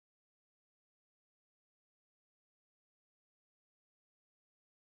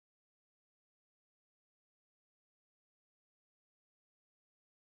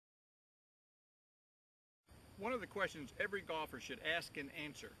One of the questions every golfer should ask and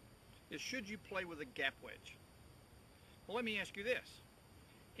answer is, should you play with a gap wedge? Well, let me ask you this.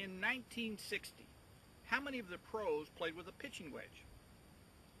 In 1960, how many of the pros played with a pitching wedge?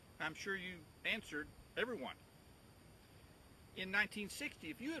 I'm sure you answered everyone. In 1960,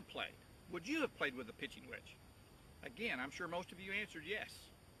 if you had played, would you have played with a pitching wedge? Again, I'm sure most of you answered yes.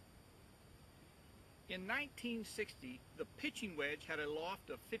 In 1960, the pitching wedge had a loft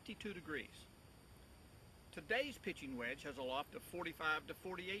of 52 degrees. Today's pitching wedge has a loft of 45 to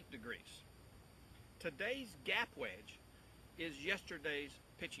 48 degrees. Today's gap wedge is yesterday's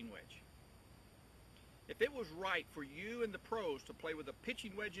pitching wedge. If it was right for you and the pros to play with a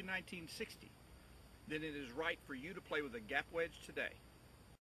pitching wedge in 1960, then it is right for you to play with a gap wedge today.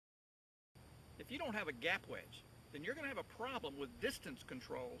 If you don't have a gap wedge, then you're going to have a problem with distance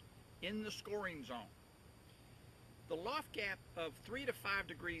control in the scoring zone. The loft gap of 3 to 5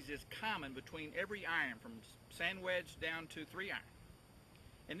 degrees is common between every iron, from sand wedge down to 3-iron.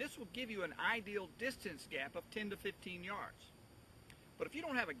 And this will give you an ideal distance gap of 10 to 15 yards. But if you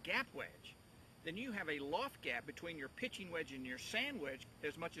don't have a gap wedge, then you have a loft gap between your pitching wedge and your sand wedge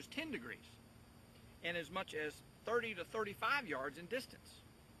as much as 10 degrees and as much as 30 to 35 yards in distance.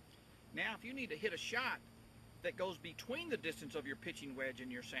 Now, if you need to hit a shot that goes between the distance of your pitching wedge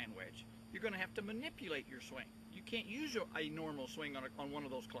and your sand wedge, you're going to have to manipulate your swing. You can't use a normal swing on one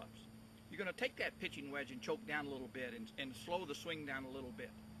of those clubs. You're going to take that pitching wedge and choke down a little bit and slow the swing down a little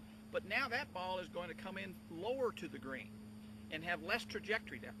bit. But now that ball is going to come in lower to the green and have less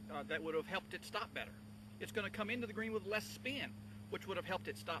trajectory that would have helped it stop better. It's going to come into the green with less spin, which would have helped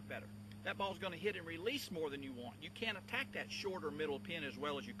it stop better. That ball is going to hit and release more than you want. You can't attack that short or middle pin as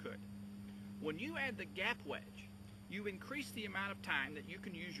well as you could. When you add the gap wedge, you increase the amount of time that you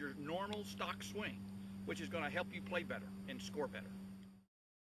can use your normal stock swing, which is going to help you play better and score better.